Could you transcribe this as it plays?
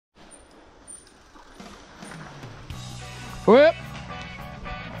Whip.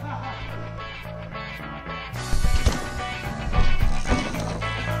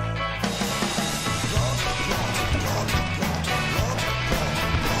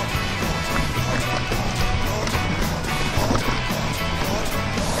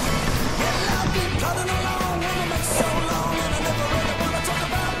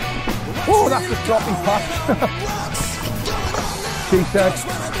 Oh, that's just dropping past. She said.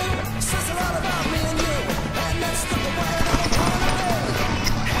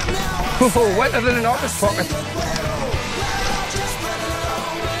 Oh, wetter than an octopus pocket.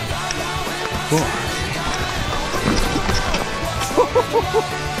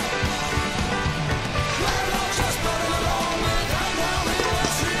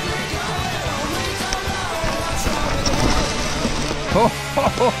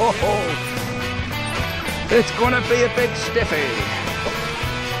 It's gonna be a big stiffy.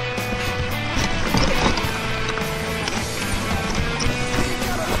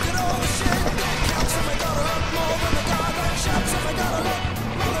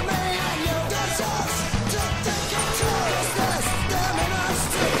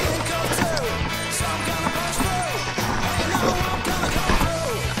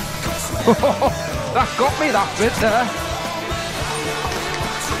 That got me, that bit there.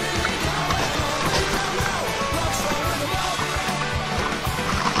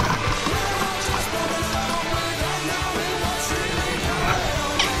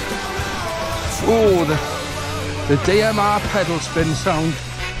 Oh, the DMR pedal spin sound.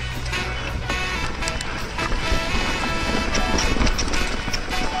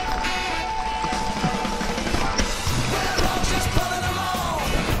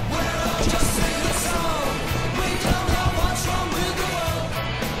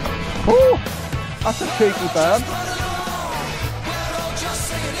 Oh, that's a cheeky bird.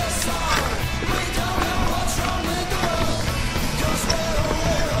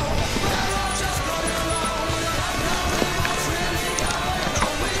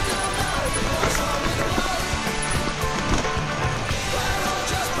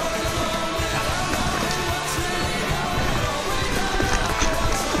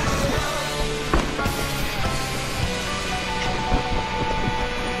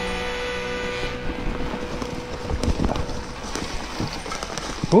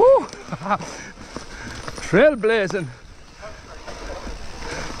 Ooh, trailblazing.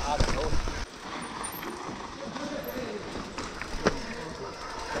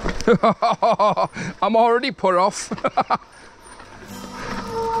 I'm already put off.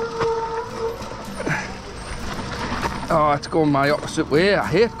 Oh, it's going my opposite way. I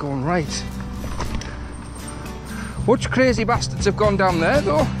hate going right. Which crazy bastards have gone down there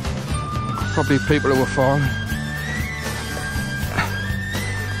though? Probably people who were falling.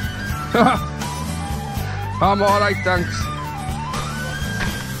 I'm alright, thanks.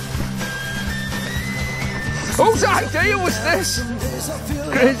 Whose idea was this?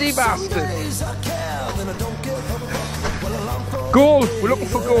 Crazy bastard. Gold, we're looking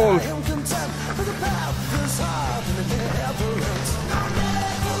for gold.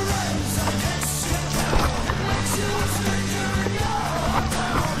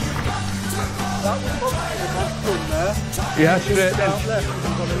 Yeah, straight in.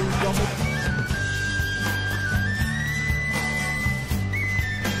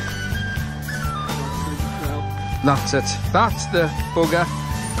 That's it. That's the bugger.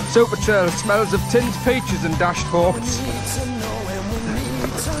 Super trail. It smells of tinned peaches and dashed hawks.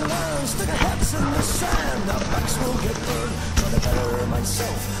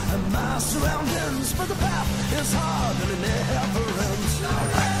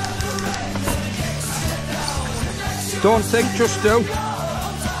 Don't think, just do.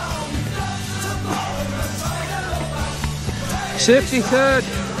 Safety third.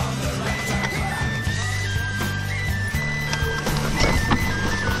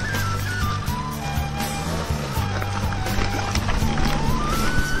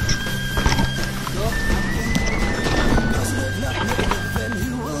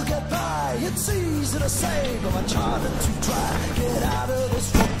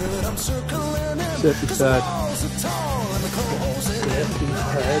 Safety third.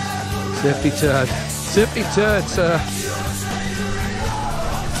 Safety third. Safety third, sir.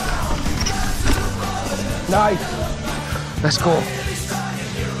 Nice. Let's go.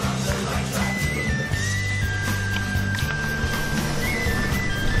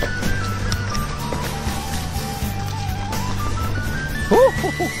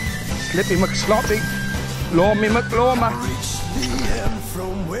 Slippy McSloppy. Lormy McLorma.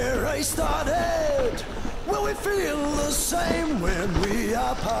 From where I started, will we feel the same when we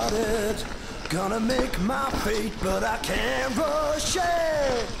are parted? gonna make my fate, but I can't rush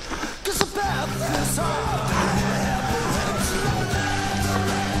it. 'Cause the path is hard.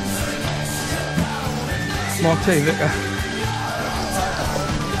 More tea, liquor.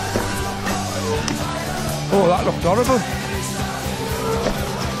 Oh, that looked horrible.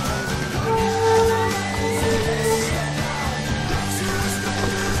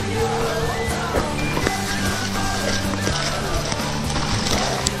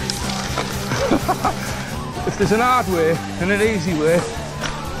 If there's an hard way and an easy way,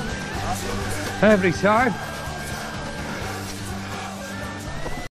 every time